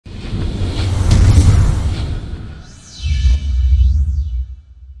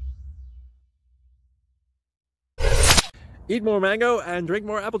Eat more mango and drink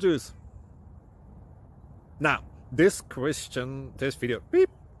more apple juice. Now, this video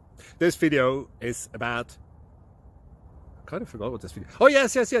is about... I kind of forgot what this video... Oh,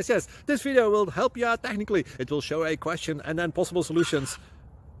 yes. This video will help you out technically. It will show a question and then possible solutions.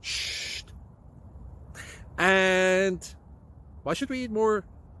 Shh. And why should we eat more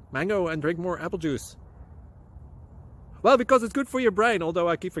mango and drink more apple juice? Well, because it's good for your brain, although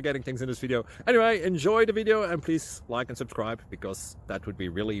I keep forgetting things in this video. Anyway, enjoy the video and please like and subscribe, because that would be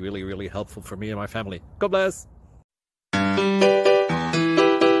really helpful for me and my family. God bless!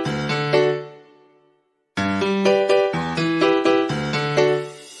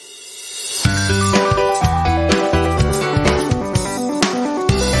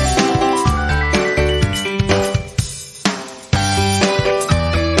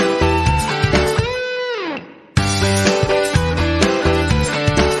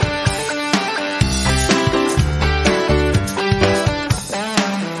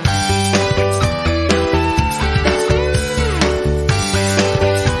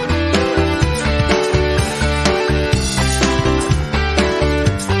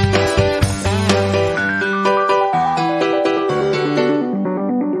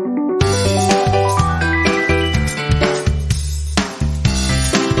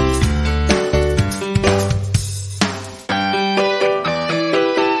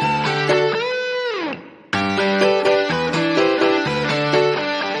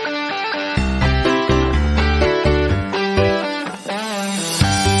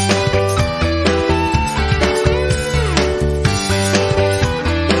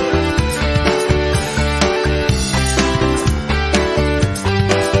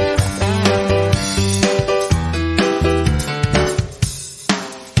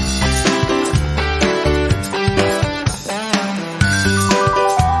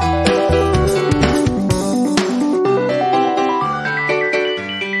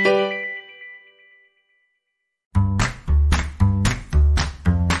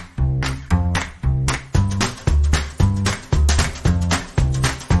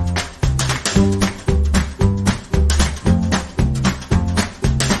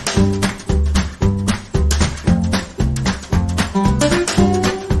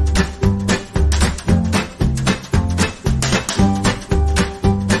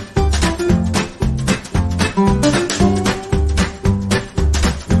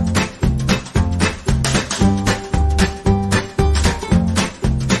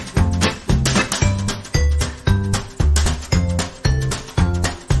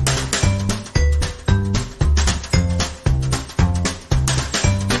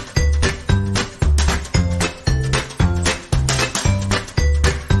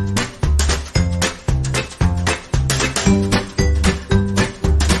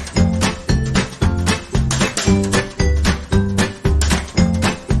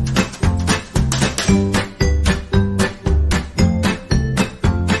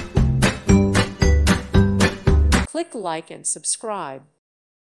 Click like and subscribe.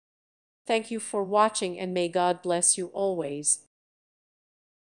 Thank you for watching and may God bless you always.